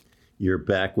You're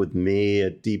back with me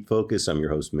at Deep Focus. I'm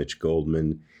your host, Mitch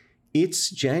Goldman.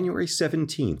 It's January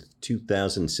 17th,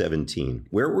 2017.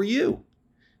 Where were you?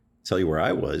 Tell you where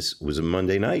I was. It was a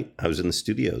Monday night. I was in the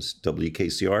studios,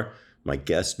 WKCR. My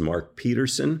guest, Mark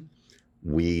Peterson.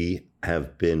 We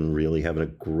have been really having a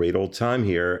great old time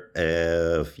here.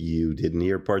 If you didn't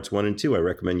hear parts 1 and 2, I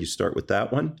recommend you start with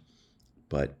that one.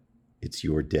 But it's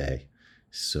your day,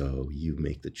 so you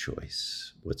make the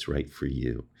choice. What's right for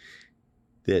you?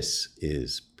 This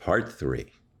is part 3.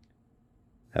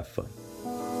 Have fun.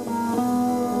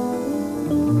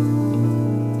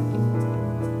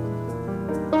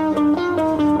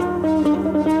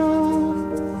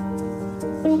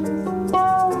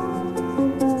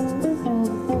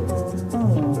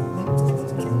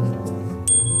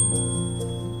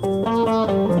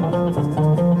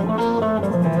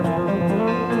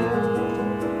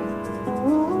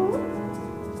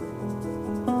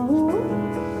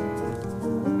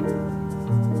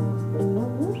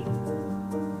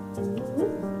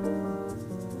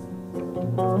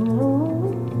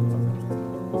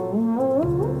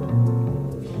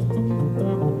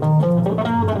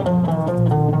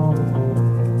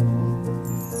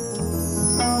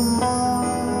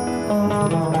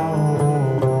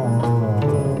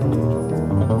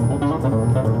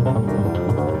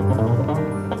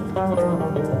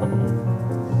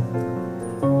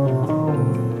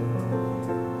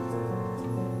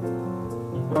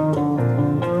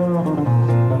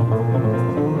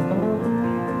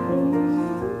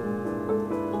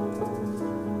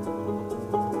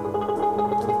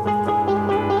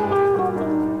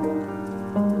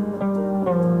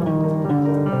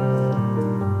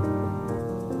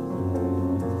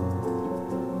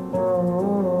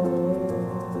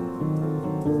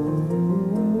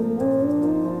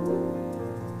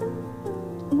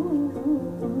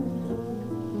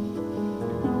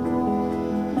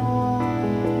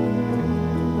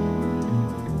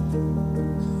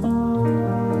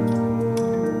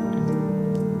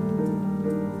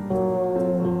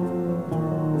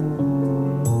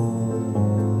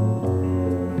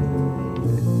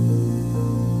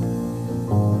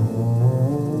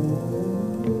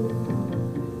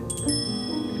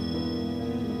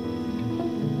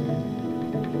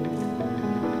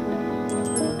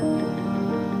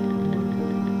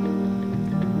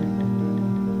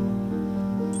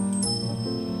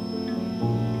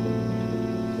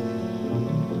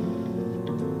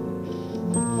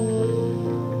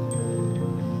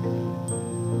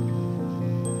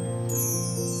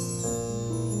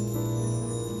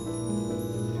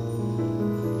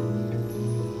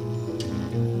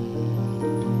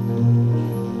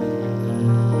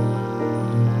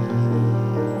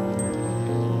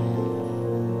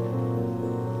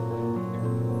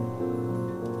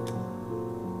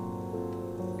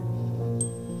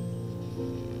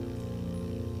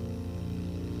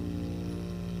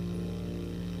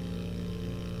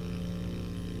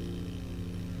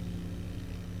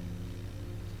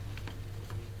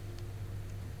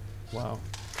 Wow.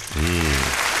 I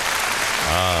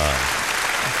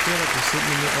feel like we're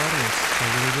sitting in the audience. I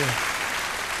really do.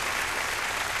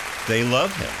 They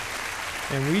love him.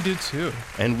 And we do too.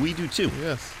 And we do too.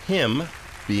 Yes. Him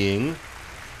being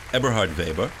Eberhard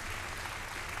Weber,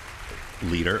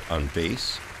 leader on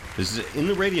bass. This is in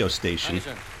the radio station.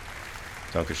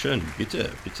 Dankeschön.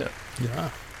 Bitte, bitte. Yeah.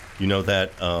 You know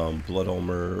that Blood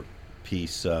Ulmer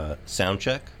piece,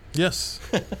 Soundcheck? Yes.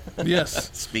 Yes.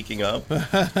 Speaking of.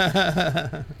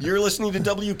 You're listening to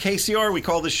WKCR. We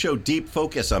call this show Deep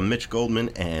Focus. I'm Mitch Goldman,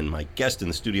 and my guest in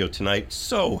the studio tonight,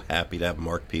 so happy to have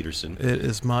Mark Peterson. It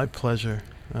is my pleasure.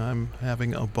 I'm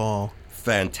having a ball.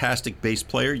 Fantastic bass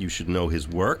player. You should know his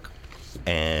work.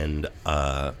 And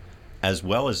as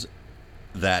well as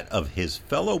that of his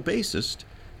fellow bassist,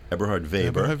 Eberhard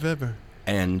Weber. Eberhard Weber.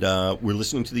 And we're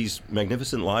listening to these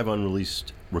magnificent live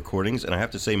unreleased recordings. And I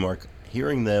have to say, Mark,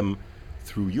 hearing them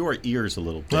through your ears a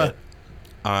little bit,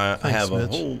 I have a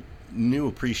whole new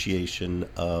appreciation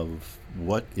of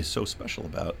what is so special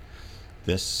about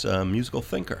this musical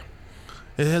thinker.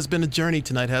 It has been a journey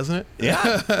tonight, hasn't it?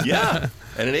 Yeah, yeah.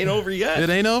 And it ain't over yet. It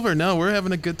ain't over. No, we're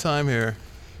having a good time here.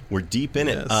 We're deep in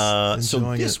it.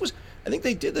 So this was, I think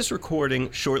they did this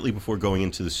recording shortly before going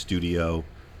into the studio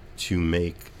to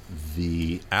make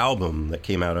the album that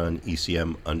came out on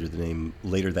ECM under the name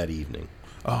Later That Evening.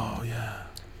 Oh, yeah.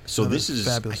 So this is,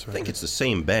 I think it's the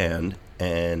same band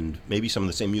and maybe some of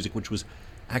the same music, which was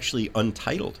actually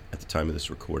untitled at the time of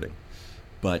this recording.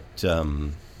 But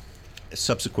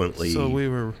subsequently... So we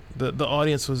were, the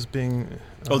audience was being...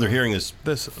 they're hearing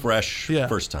this fresh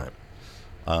first time.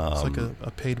 It's like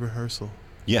a paid rehearsal.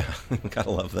 Yeah, gotta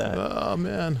love that. Oh,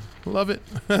 man. Love it.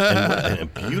 And a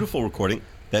beautiful recording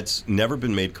that's never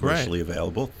been made commercially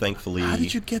available. Thankfully. How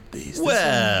did you get these?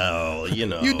 Well, you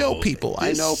know. You know people.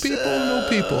 I know people who know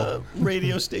people.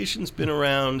 Radio station's been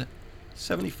around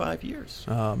 75 years.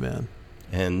 Oh, man.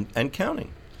 And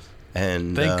counting.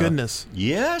 And thank goodness.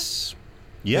 Yes.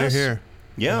 They're here.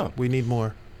 Yeah. We need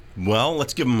more. Well,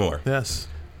 let's give them more. Yes.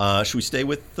 Should we stay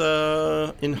with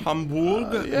in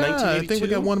Hamburg, 1982? I think we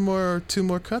got two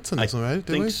more cuts on this one, right? I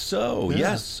think so,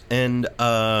 yes. And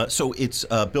so it's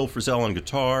Bill Frisell on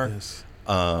guitar, yes.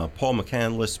 Paul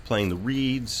McCandless playing the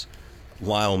reeds,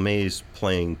 Lyle Mays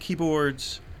playing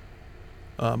keyboards,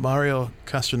 Mario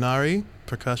Castronari,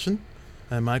 percussion,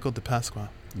 and Michael DePasqua.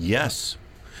 Yes.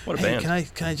 What a band.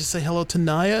 Can I just say hello to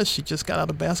Naya? She just got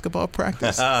out of basketball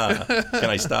practice. Can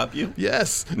I stop you?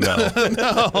 Yes. No.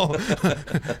 No.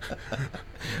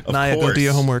 Naya, go do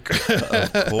your homework.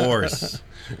 Of course.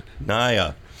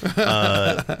 Naya.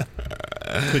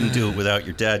 Couldn't do it without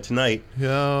your dad tonight.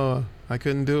 Yo, I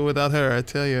couldn't do it without her, I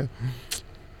tell you.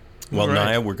 Well, right.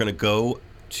 Naya, we're going to go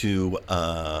to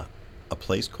a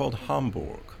place called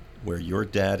Hamburg, where your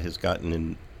dad has gotten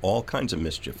in all kinds of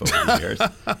mischief over the years.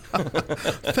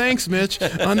 Thanks, Mitch.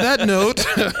 On that note,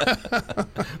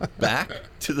 back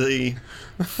to the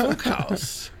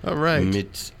Funkhaus. All right.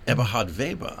 Mit Eberhard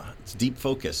Weber. It's Deep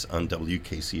Focus on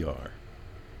WKCR.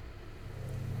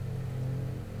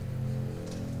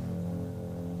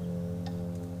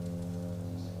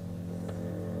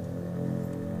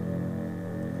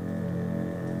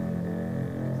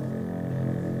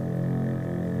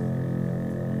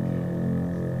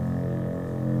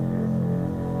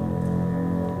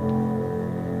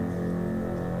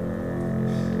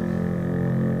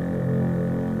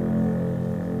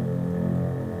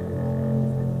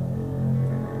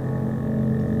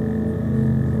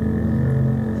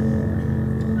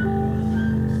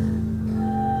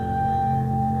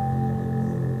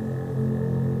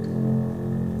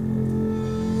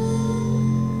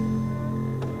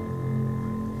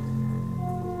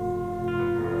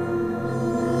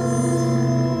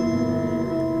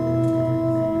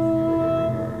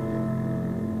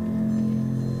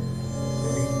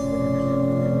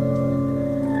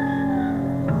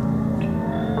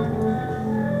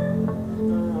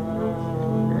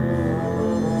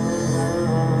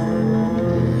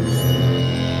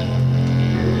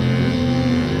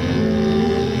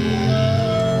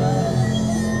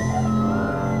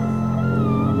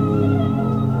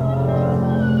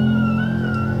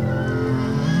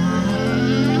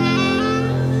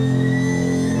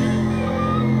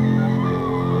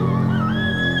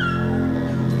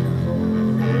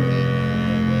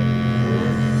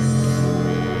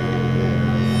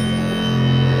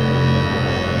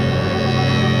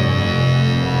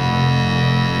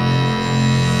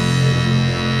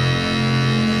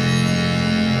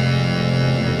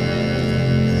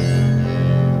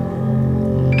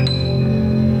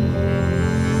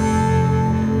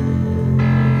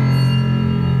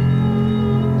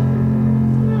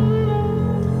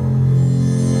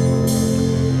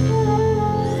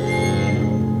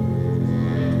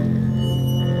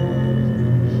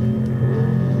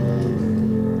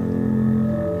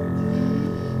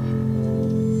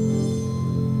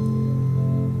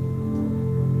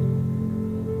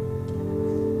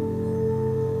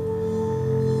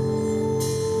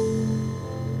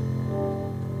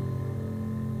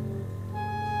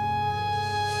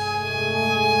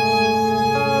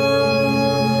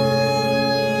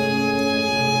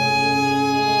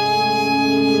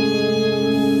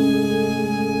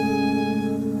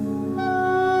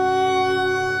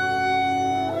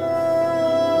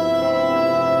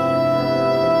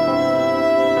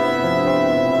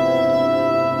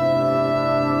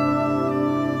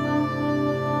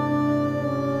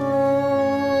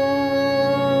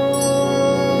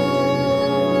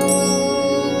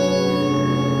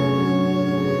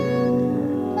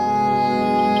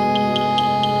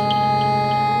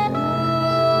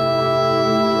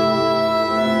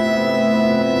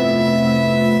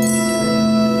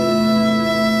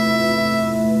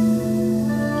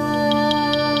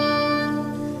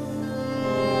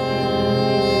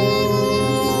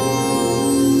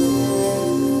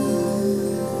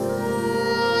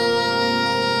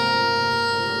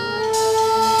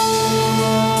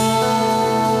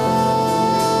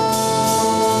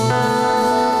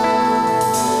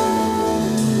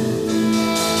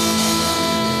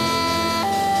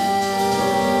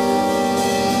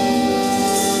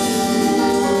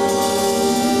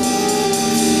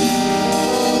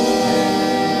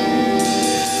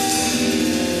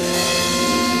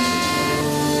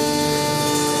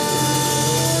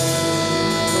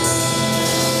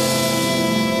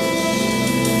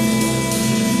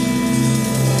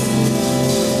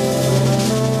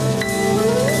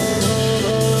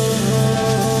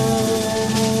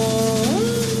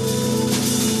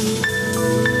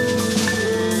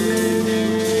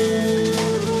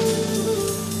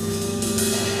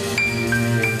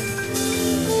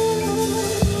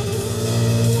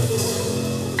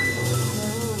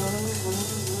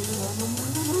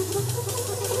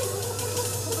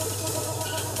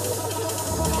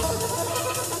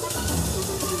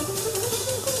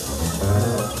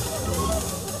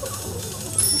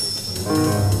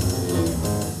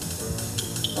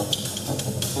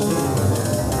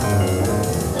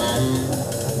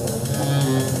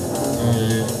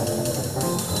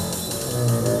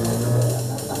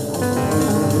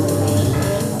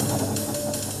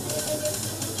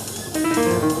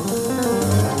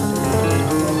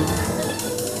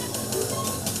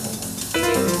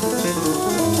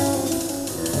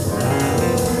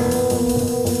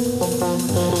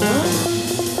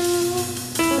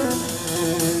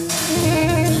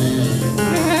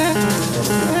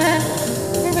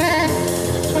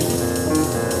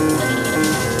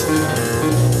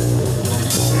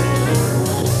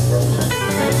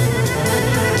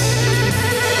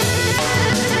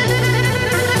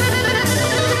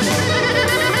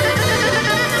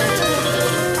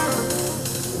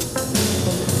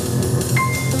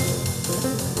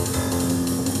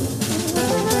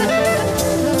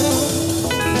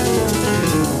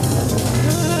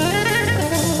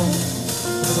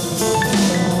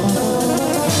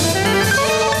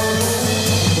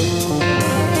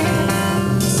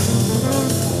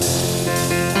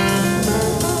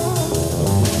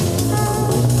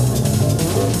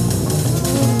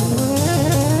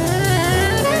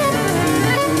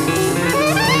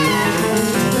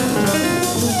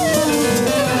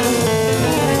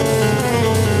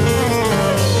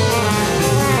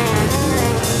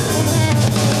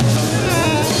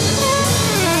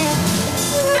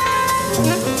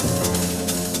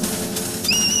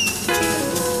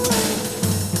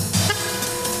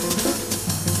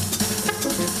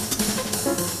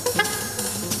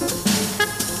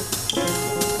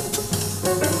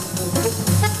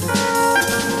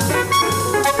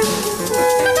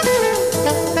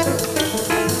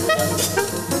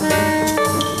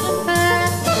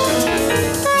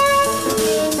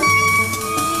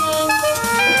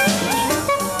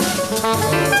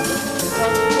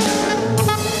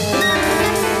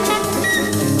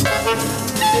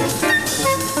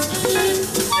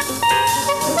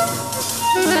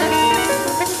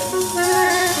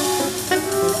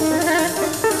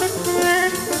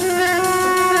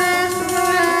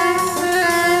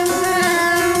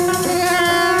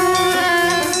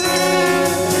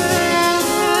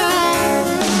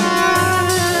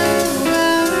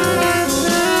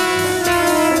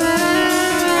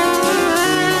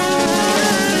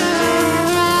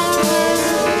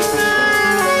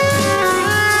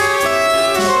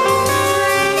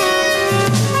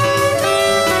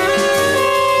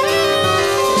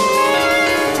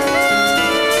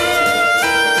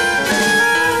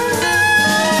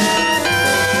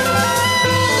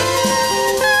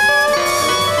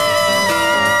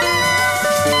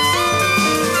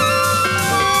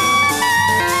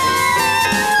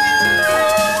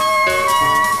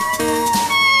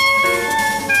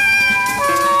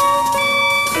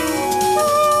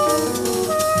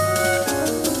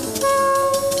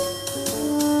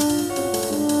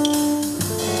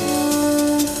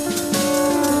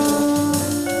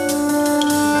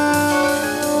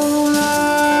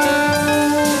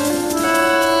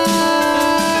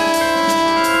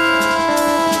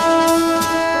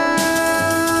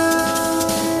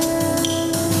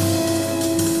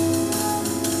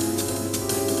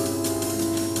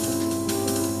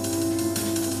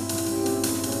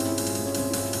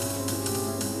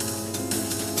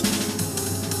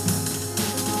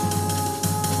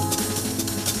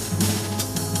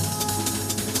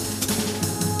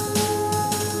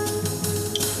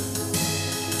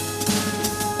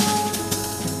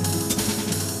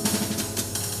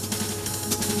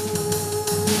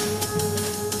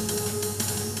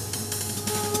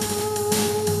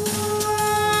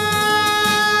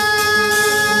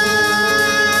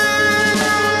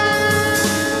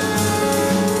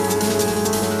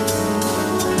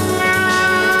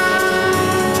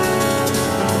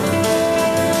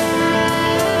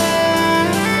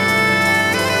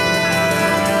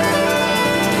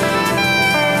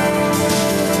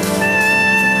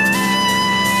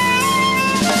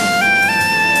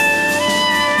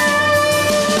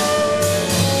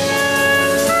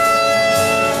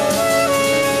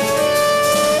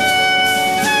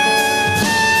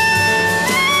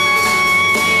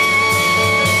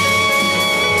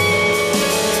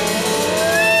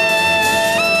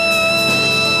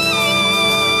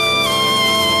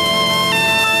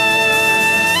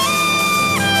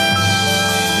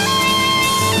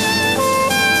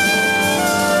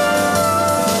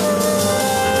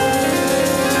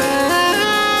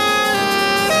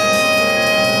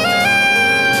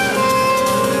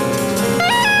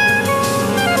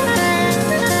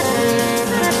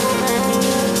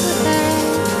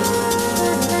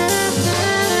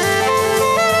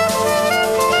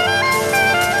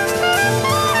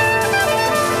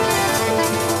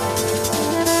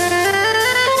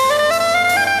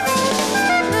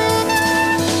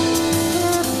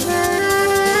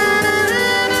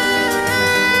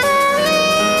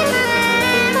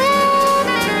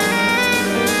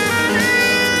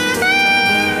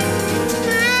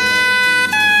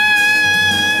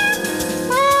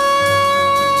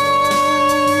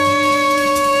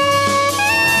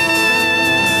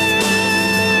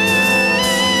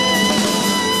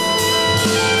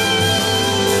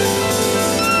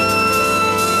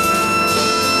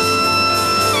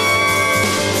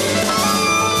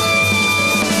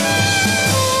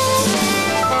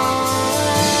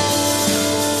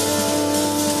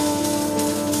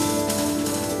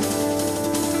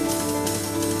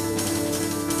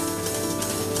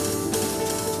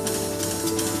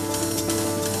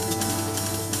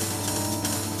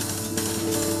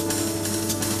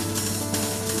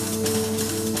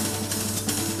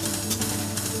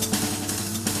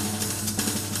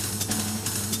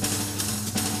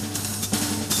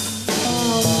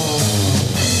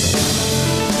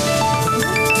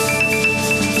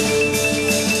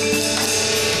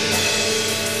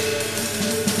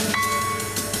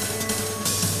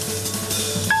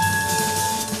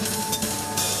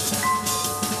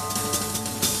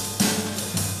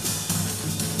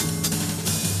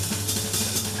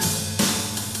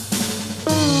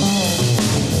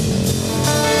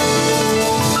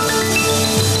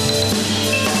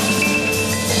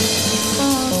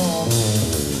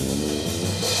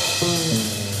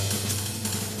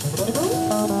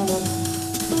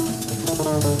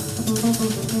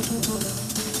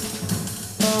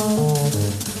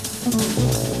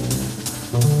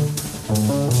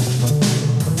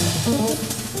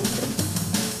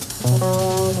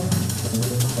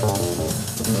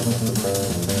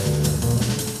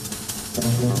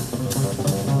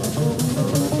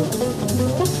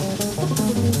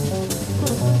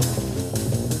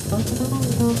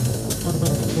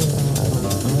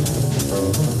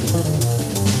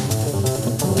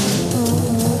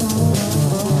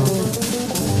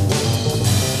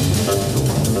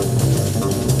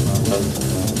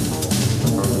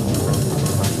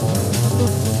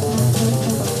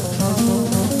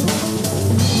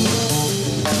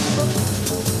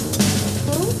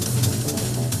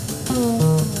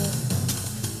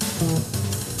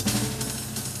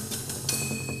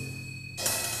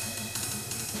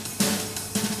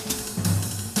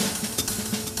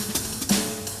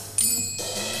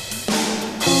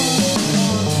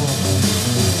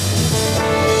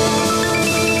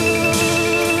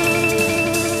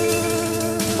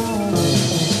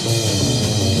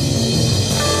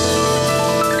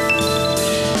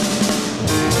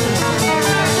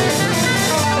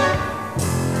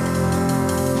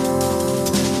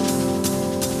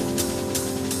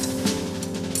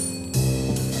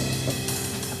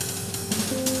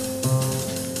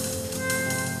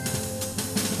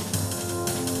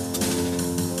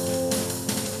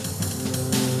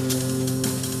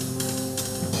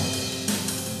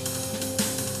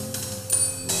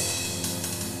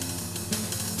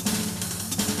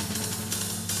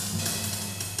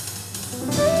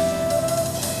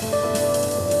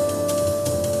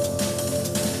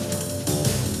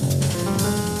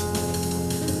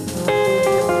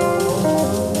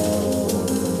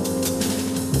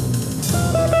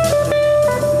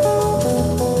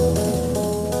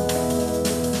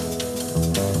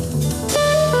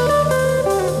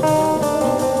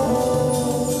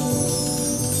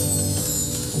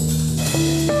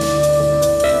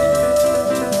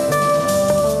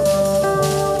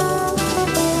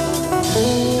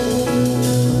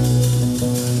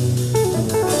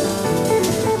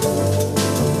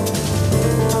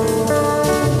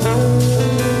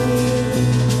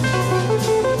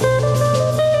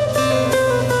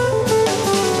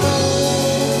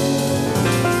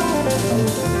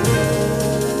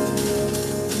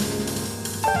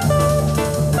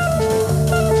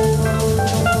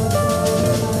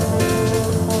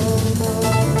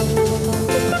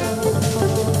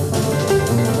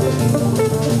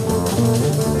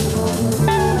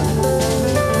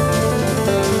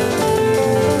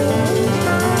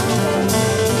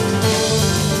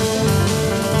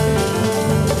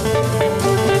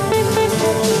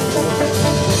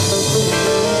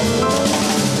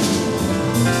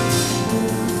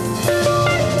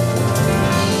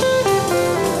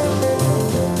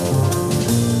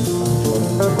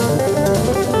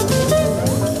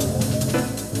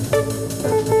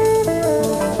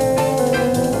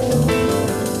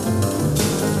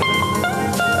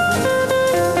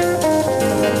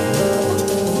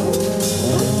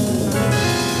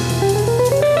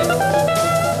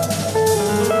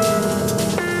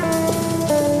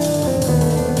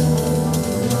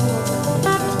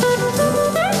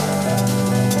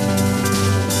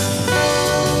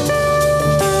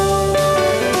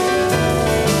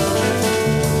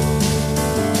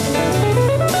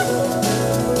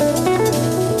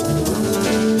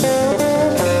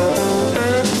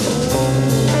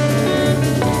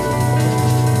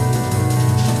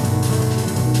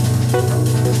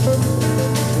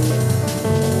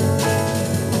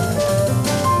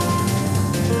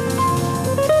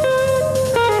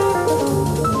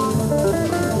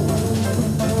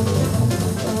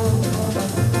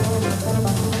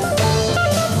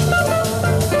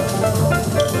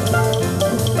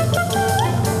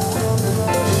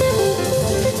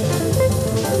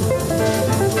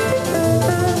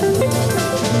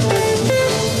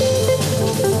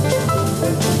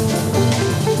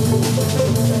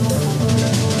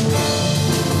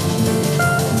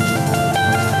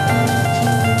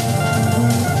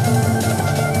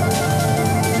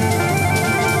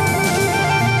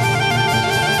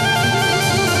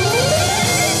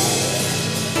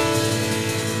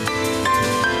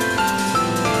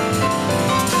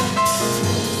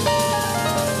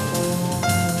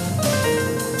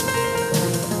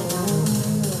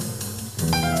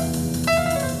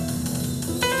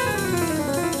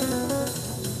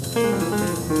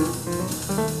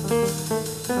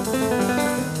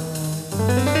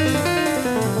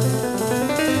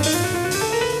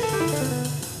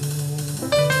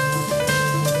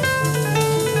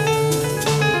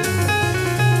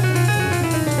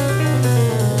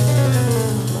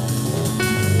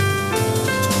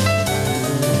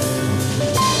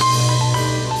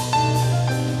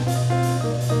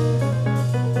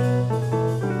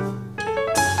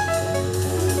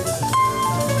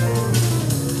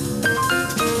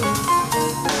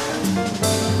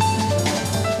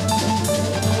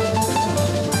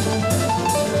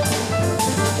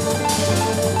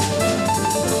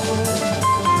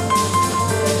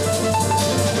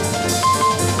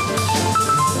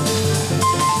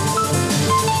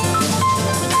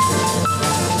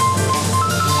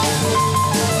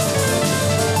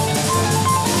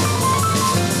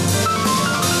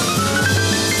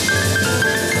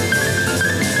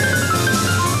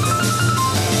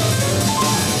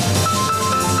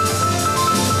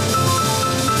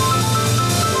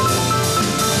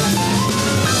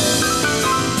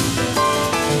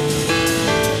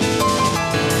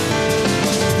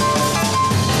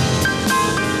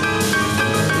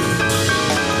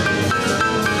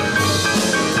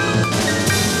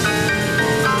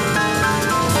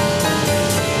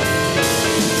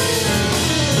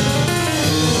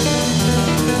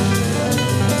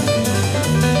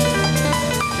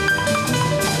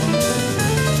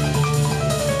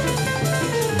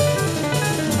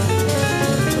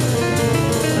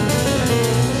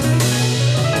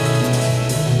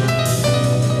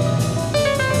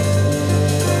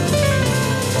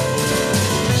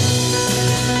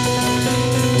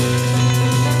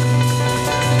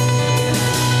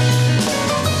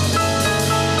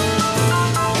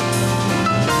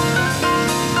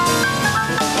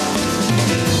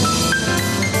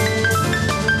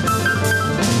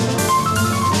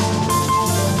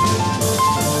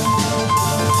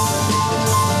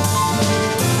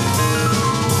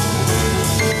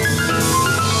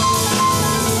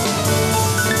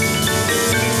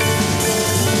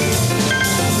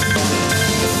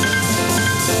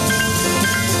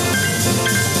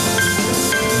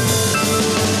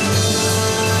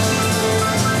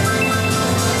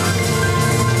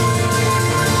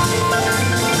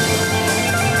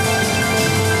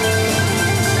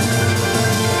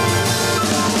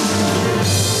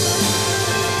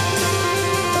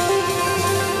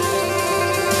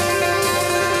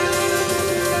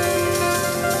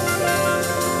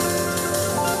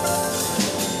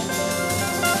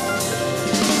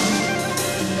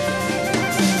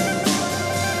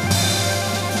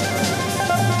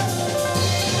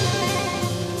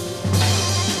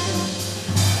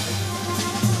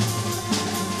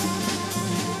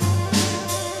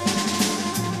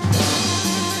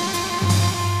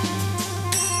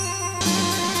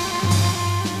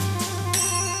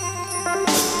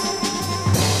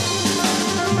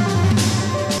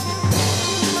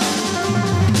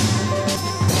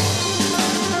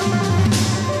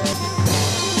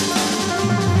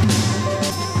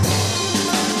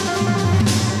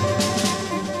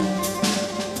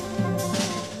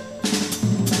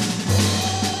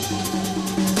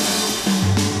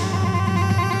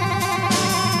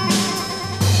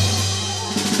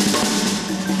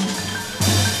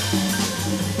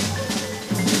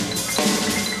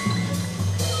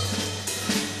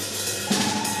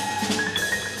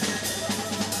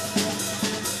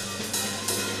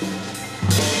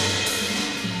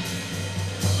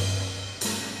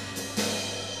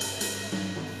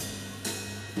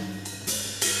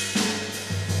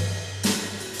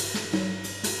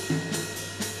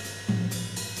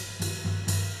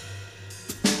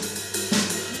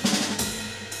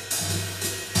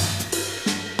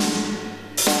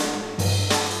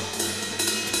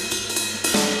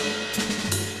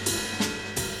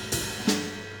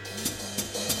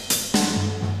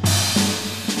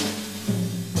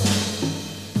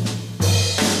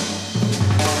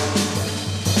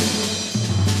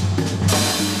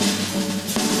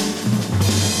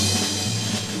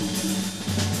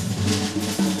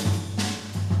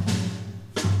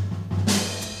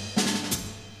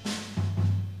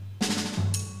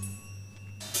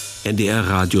 NDR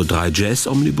Radio 3 Jazz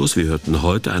Omnibus. Wir hörten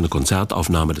heute eine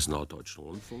Konzertaufnahme des Norddeutschen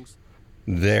Rundfunks.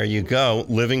 There you go.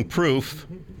 Living proof.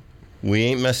 We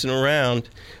ain't messing around.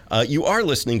 You are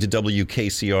listening to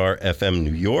WKCR FM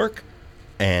New York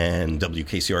and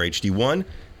WKCR HD1.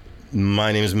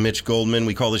 My name is Mitch Goldman.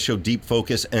 We call this show Deep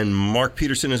Focus, and Mark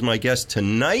Peterson is my guest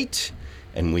tonight.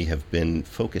 And we have been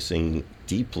focusing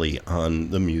deeply on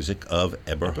the music of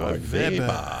Eberhard Weber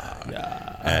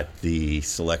at the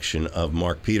selection of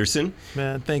Mark Peterson.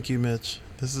 Man, thank you, Mitch.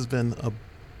 This has been a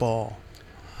ball.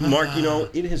 Mark, you know,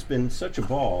 it has been such a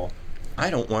ball. I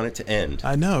don't want it to end.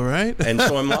 I know, right? And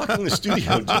so I'm locking the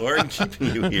studio door and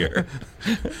keeping you here.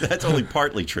 That's only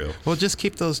partly true. Well, just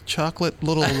keep those chocolate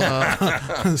little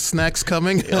snacks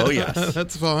coming. Oh, yes.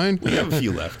 That's fine. We have a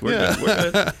few left. We're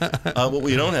good. What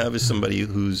we don't have is somebody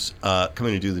who's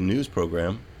coming to do the news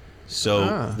program.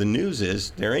 So the news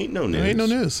is there ain't no news. There ain't no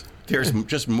news. There's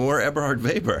just more Eberhard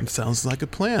Weber. Sounds like a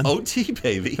plan. OT,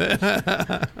 baby.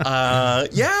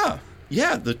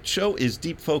 Yeah, the show is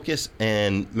Deep Focus,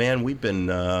 and man, we've been...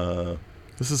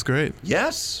 This is great.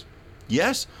 Yes.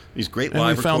 These great and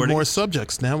live we found recordings. more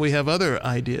subjects. Now we have other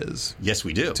ideas. Yes,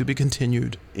 we do. To be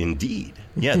continued. Indeed.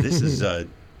 Yeah, this is,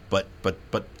 but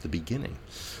the beginning.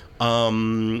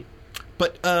 We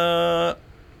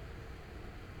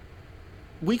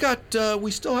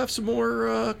still have some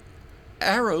more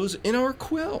arrows in our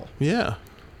quill. Yeah.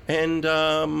 And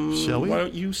shall we? Why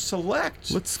don't you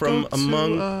select Let's from go to,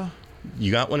 among...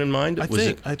 You got one in mind? I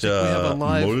think we have a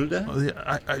live...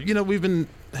 Mulde? We've been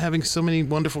having so many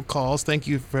wonderful calls. Thank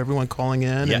you for everyone calling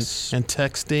in Yes. and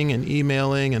texting and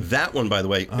emailing. And that one, by the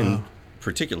way, in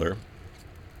particular,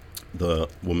 the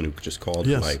woman who just called,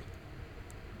 who I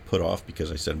put off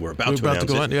because I said we're about to announce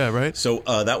go it. On. Yeah, right. So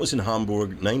that was in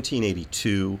Hamburg,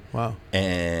 1982. Wow.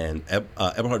 And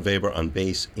Eberhard Weber on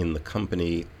bass in the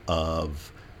company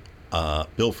of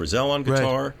Bill Frisell on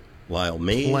guitar, Lyle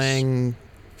Mays. Playing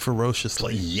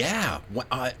ferociously. Yeah. You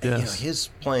know, his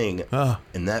playing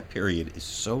in that period is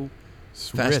so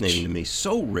fascinating to me,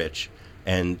 so rich.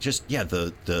 And just,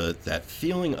 that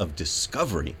feeling of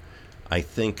discovery. I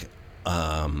think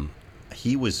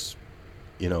he was,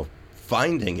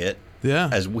 finding it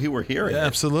as we were hearing it.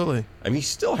 Absolutely. I mean, he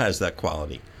still has that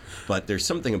quality. But there's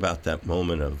something about that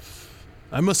moment of...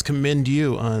 I must commend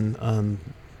you on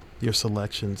your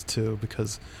selections, too,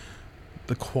 because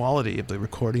the quality of the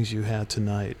recordings you had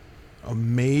tonight,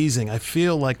 amazing. I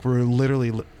feel like we're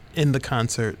literally in the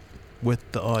concert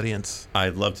with the audience.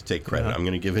 I'd love to take credit. I'm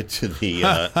going to give it to the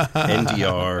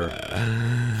NDR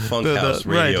Funkhouse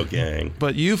Radio Gang.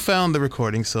 But you found the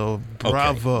recording, so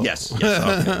bravo. Okay. Yes,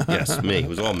 okay. Yes, me. It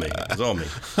was all me.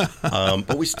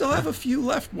 But we still have a few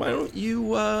left. Why don't you...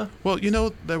 Well,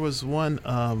 there was one...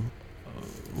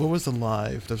 what was the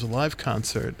live? There's a live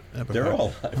concert. They're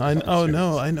all live I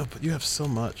know, but you have so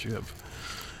much. You have...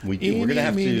 We do. We're gonna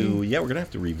have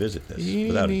to revisit this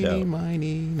without a doubt.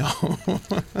 No.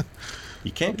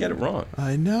 You can't get it wrong.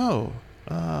 I know.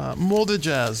 Mulde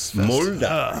Jazz Fest. Mulde.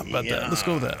 How about that? Let's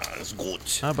go with that. That's good.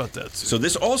 How about that? So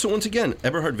this also, once again,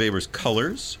 Eberhard Weber's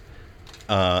Colors.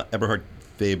 Eberhard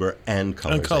Weber and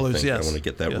Colors. And Colors, I think. yes. I want to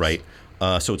get that right.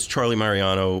 So it's Charlie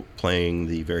Mariano playing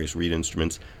the various reed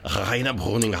instruments. Rainer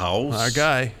Bruninghaus. Our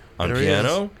guy. On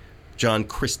piano. John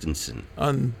Christensen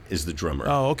is the drummer.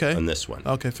 Oh, okay. On this one.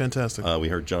 Okay, fantastic. We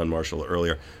heard John Marshall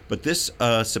earlier. But this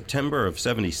September of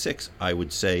 76, I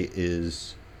would say,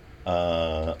 is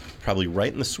probably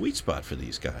right in the sweet spot for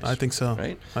these guys. I think so.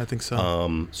 Right? I think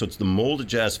so. So it's the Mulde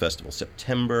Jazz Festival,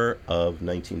 September of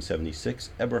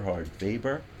 1976. Eberhard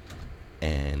Weber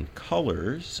and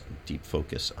Colors, Deep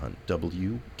Focus on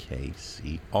WKCR.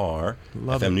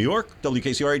 Love FM it. New York,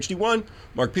 WKCR HD1.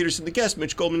 Mark Peterson, the guest.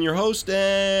 Mitch Goldman, your host.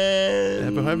 And...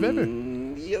 Eberhard Weber.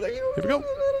 Yeah, there you Here we go.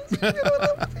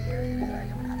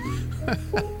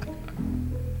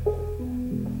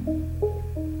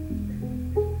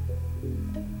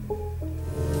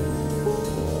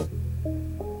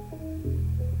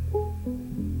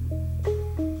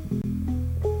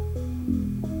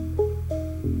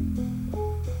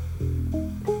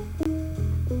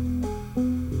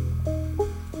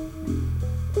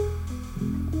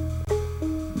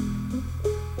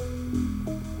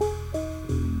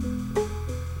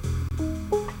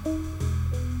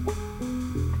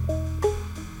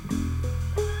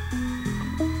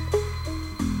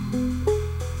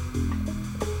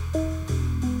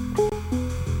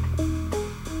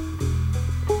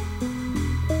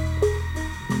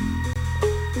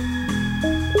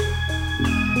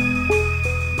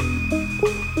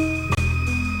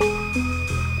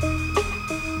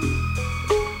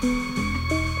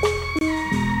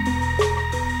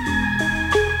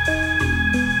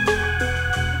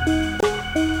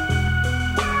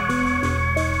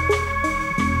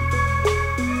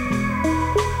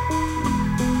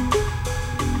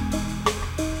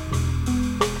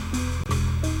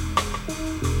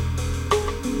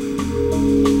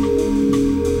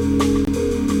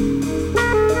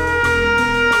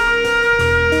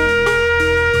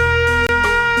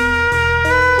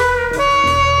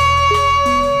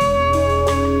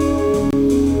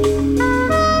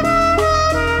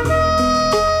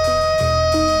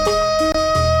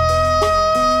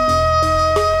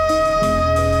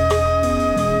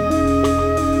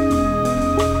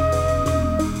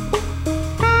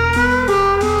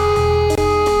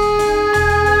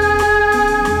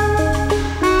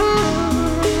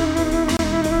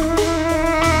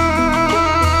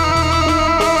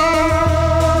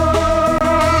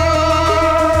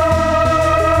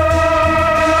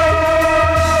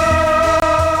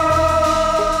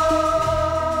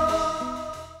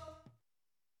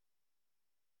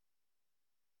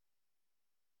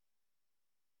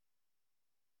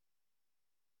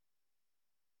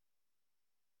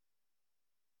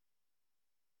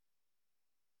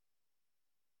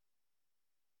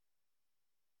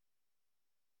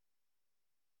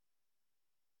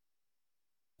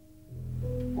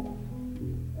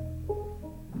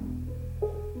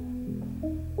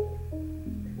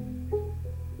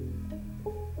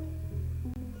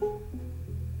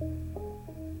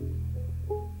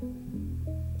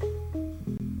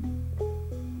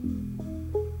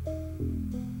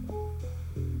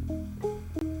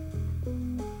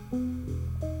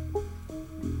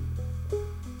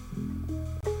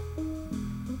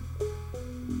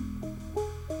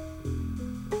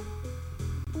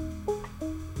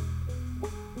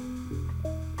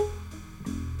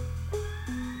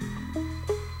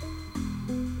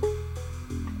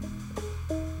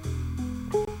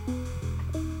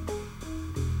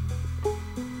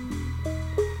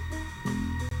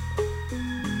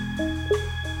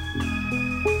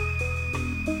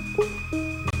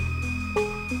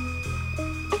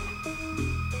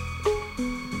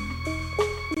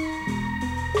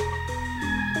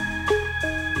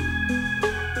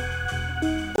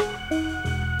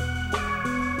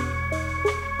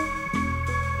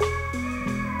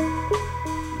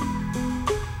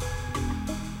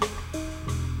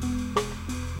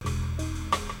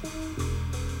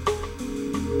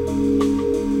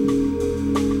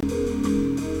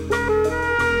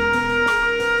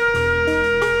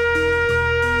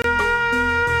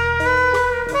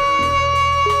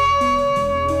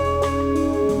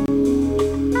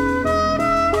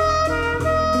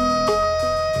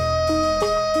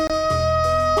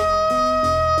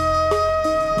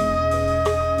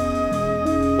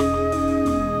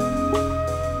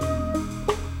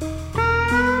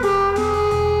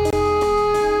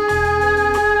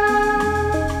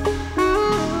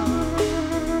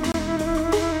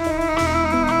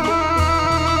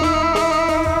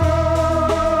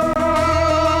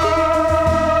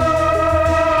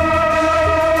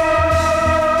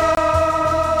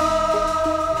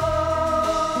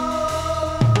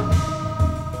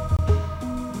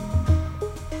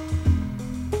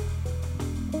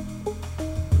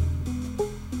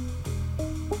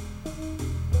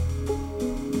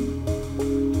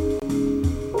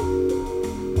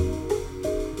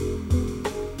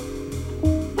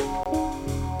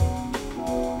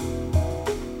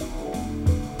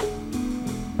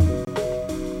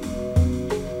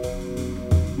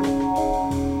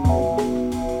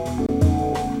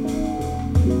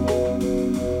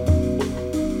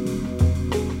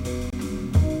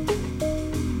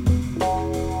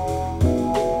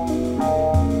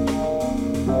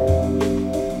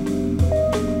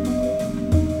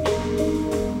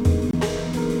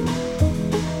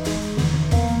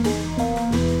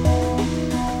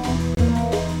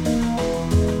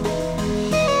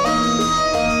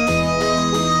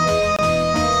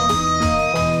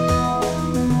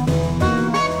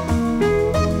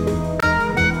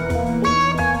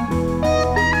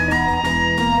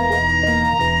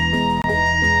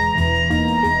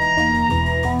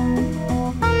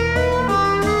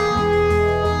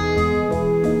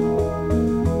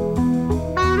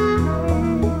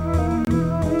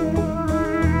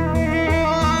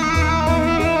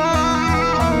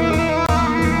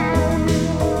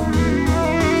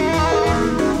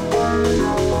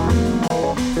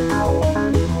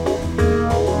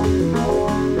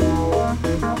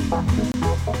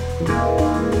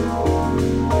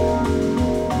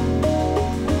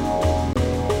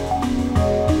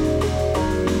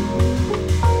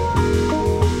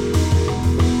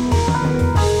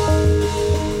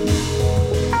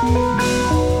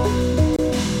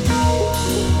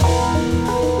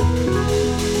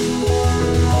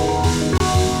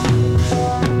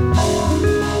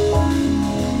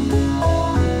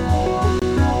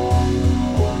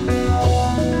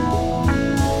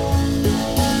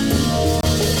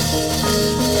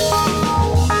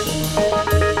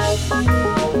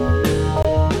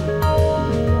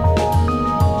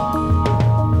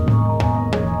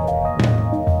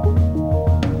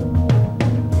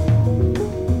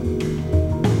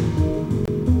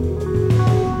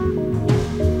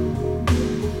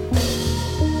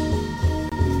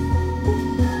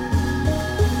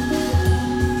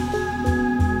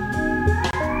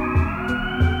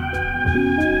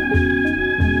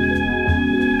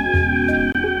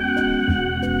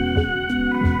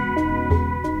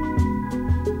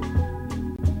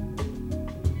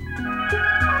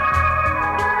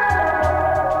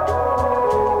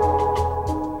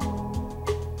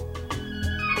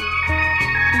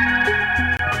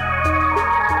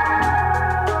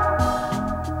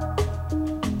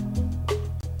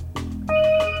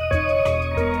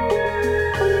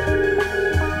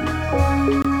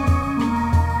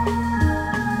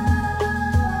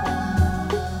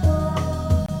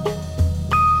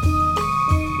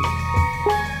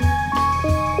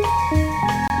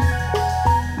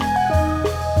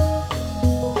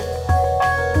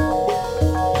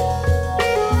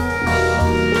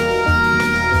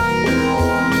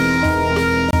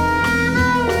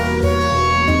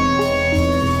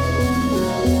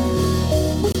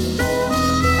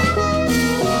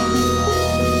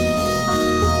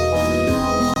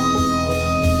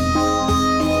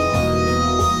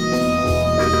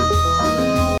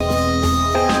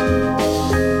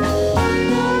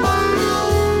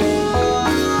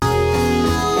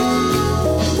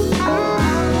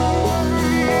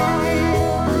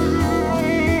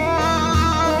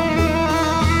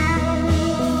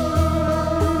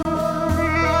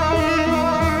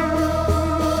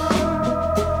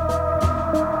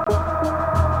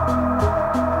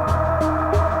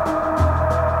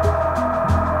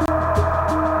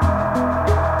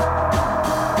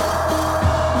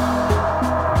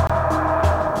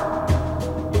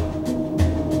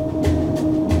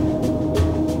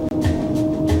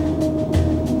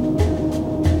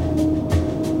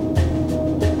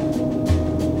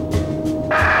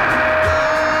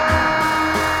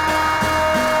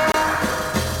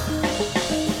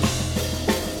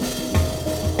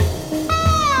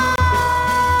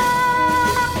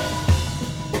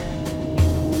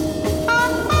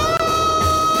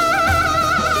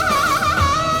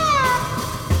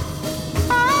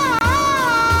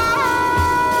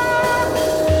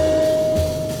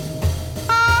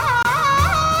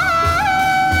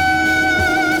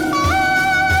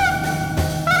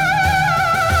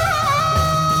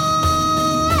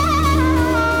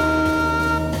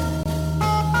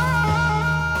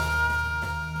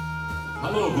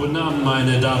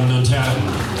 Herren.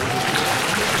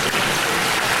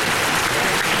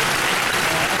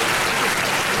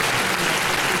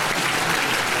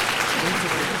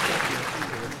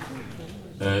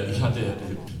 Ich hatte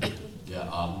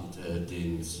der Abend,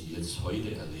 den Sie jetzt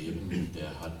heute erleben,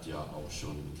 der hat ja auch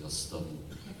schon gestern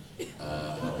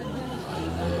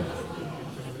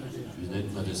wie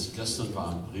nennt man das? Gestern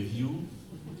war ein Preview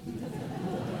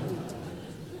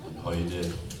und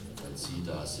heute, als Sie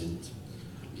da sind,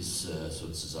 ist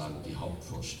sozusagen die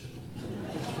Hauptvorstellung.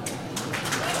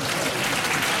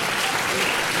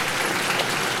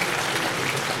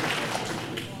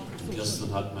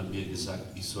 Gestern hat man mir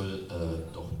gesagt, ich soll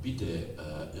doch bitte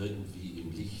irgendwie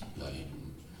im Licht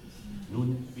bleiben.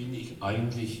 Nun bin ich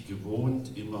eigentlich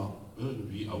gewohnt, immer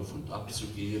irgendwie auf und ab zu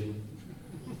gehen.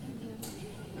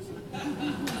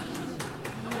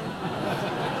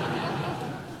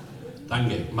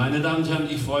 Danke. Meine Damen und Herren,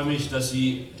 ich freue mich, dass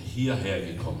Sie hierher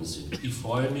gekommen sind. Ich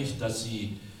freue mich, dass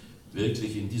Sie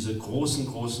wirklich in dieser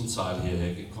großen Zahl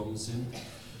hierher gekommen sind.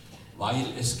 Weil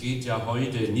es geht ja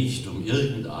heute nicht um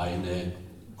irgendeine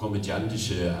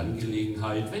komödiantische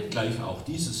Angelegenheit, wenngleich auch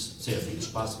dieses sehr viel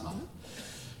Spaß macht,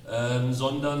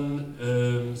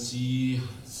 sondern Sie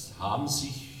haben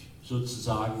sich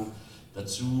sozusagen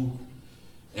dazu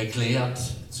erklärt,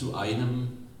 zu einem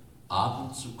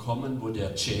Abend zu kommen, wo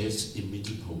der Jazz im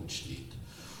Mittelpunkt steht.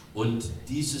 Und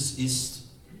dieses ist,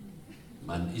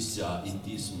 man ist ja in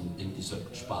dieser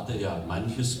Sparte ja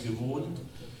manches gewohnt.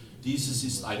 Dieses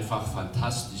ist einfach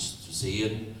fantastisch zu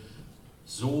sehen,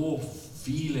 so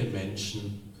viele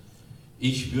Menschen.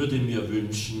 Ich würde mir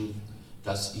wünschen,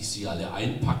 dass ich sie alle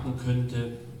einpacken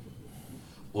könnte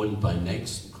und beim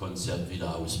nächsten Konzert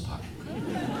wieder auspacken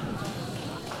könnte.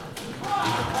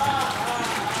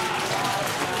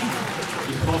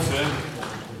 Ich hoffe,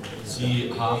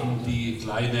 Sie haben die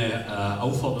kleine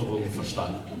Aufforderung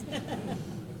verstanden.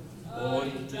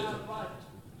 Und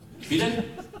bitte?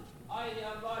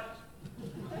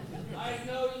 I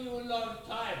know you love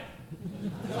time.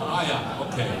 Ah ja,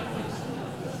 okay.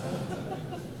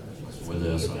 Was wollte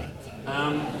er sagen?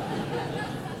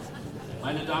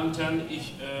 Meine Damen und Herren,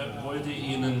 ich wollte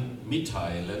Ihnen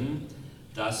mitteilen,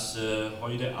 dass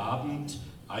heute Abend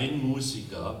ein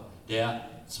Musiker, der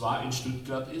zwar in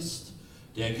Stuttgart ist,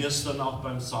 der gestern auch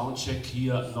beim Soundcheck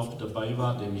hier noch dabei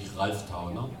war, nämlich Ralf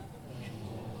Tauner.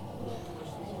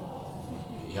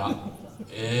 Ja.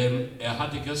 Er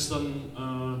hatte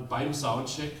gestern beim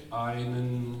Soundcheck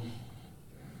einen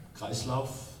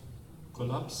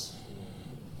Kreislaufkollaps,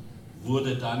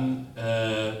 wurde dann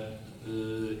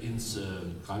ins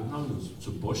Krankenhaus,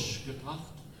 zu Bosch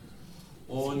gebracht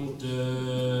und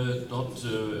dort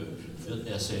wird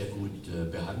er sehr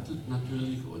gut behandelt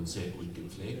natürlich und sehr gut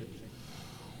gepflegt.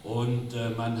 Und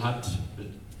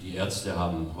die Ärzte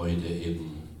haben heute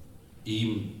eben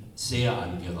ihm sehr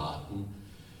angeraten,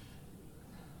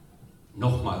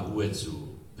 nochmal Ruhe zu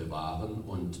bewahren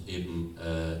und eben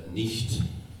nicht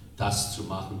das zu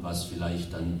machen, was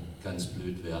vielleicht dann ganz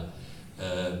blöd wäre,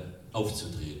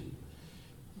 aufzutreten.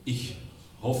 Ich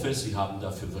hoffe, Sie haben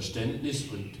dafür Verständnis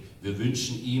und wir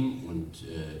wünschen ihm und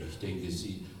ich denke,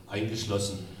 Sie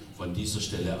eingeschlossen von dieser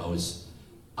Stelle aus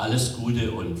alles Gute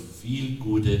und viel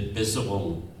gute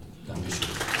Besserung. Dankeschön.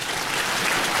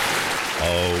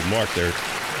 Oh, Mark,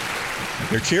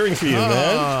 they're cheering for you,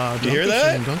 man. Do you hear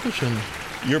that? Dankeschön.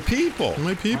 Your people.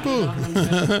 My people.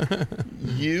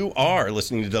 You are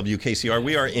listening to WKCR.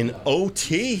 We are in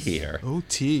OT here.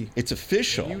 OT. It's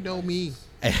official. You know me.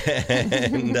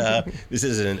 And this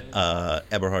is an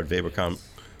Eberhard Weber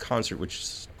concert,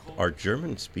 which our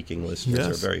German-speaking listeners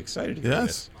are very excited to hear.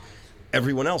 Yes.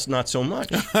 Everyone else, not so much.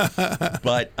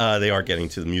 But they are getting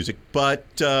to the music. But,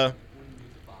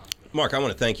 Mark, I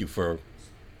want to thank you for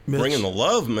bringing the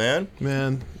love, man.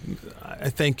 Man,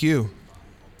 I thank you.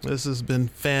 This has been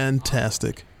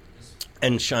fantastic.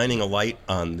 And shining a light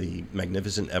on the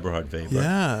magnificent Eberhard Weber.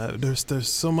 Yeah, there's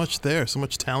so much there, so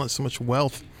much talent, so much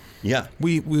wealth. Yeah.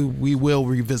 We will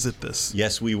revisit this.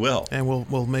 Yes, we will. And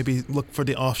we'll maybe look for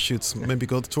the offshoots. Maybe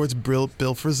go towards Bill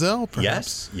Frisell,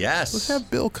 perhaps. Yes. Let's have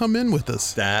Bill come in with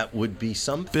us. That would be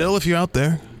something. Bill, if you're out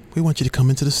there, we want you to come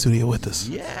into the studio with us.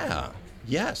 Yeah.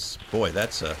 Yes. Boy,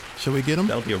 that's a... Shall we get him?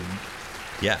 That'll be a...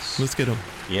 Yes. Let's get him.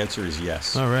 The answer is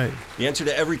yes. All right. The answer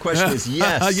to every question is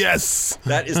yes. Yes.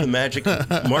 That is the magic.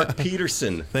 Mark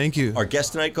Peterson. Thank you. Our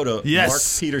guest tonight, go to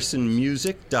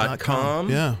markpetersonmusic.com.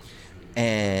 Yeah.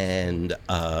 And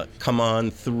come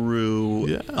on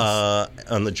through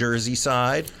on the Jersey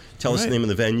side. Tell us the name of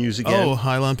the venues again. Oh,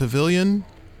 Highland Pavilion,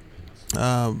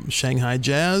 Shanghai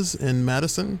Jazz in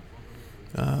Madison.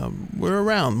 We're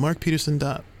around.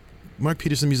 markpeterson.com.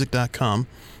 markpetersonmusic.com.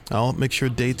 I'll make sure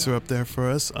dates are up there for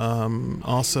us.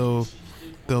 Also,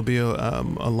 there'll be a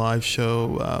live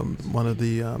show, one of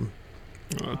the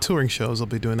touring shows. I'll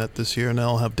be doing that this year, and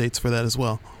I'll have dates for that as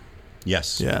well.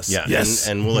 Yes. Yes. Yeah. Yes.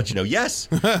 And we'll let you know. Yes.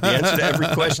 The answer to every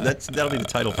question. That'll be the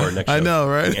title for our next show. I know,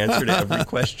 right? The answer to every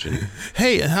question.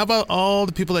 Hey, and how about all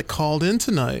the people that called in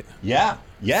tonight? Yeah.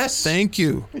 Yes. Thank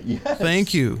you. Yes.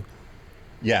 Thank you.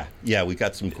 Yeah. Yeah. We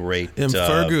got some great. And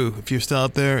Fergu, if you're still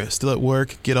out there, still at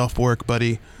work, get off work,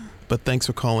 buddy. But thanks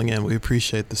for calling in. We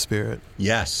appreciate the spirit.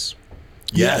 Yes.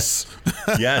 Yes.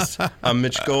 Yes. I'm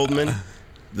Mitch Goldman.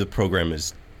 The program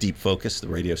is Deep Focus. The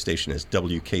radio station is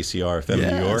WKCR FM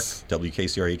New York,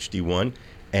 WKCR HD1.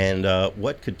 And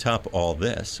what could top all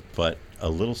this but a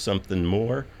little something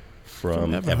more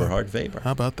from Eberhard Weber?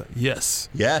 How about that? Yes.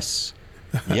 Yes.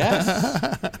 Yes.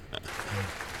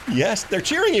 Yes, they're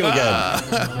cheering you again.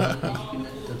 Ja,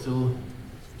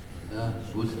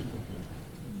 gut.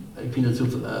 Ich bin dazu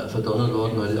verdonnert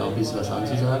worden, heute auch ein bisschen was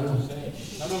anzusagen.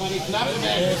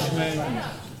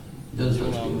 Das ist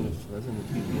ganz gut.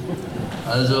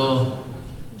 Also,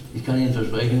 ich kann Ihnen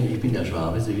versprechen, ich bin der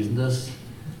Schwabe, Sie wissen das.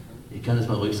 Ich kann es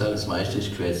mal ruhig sagen, das meiste ist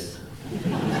geschwätzt.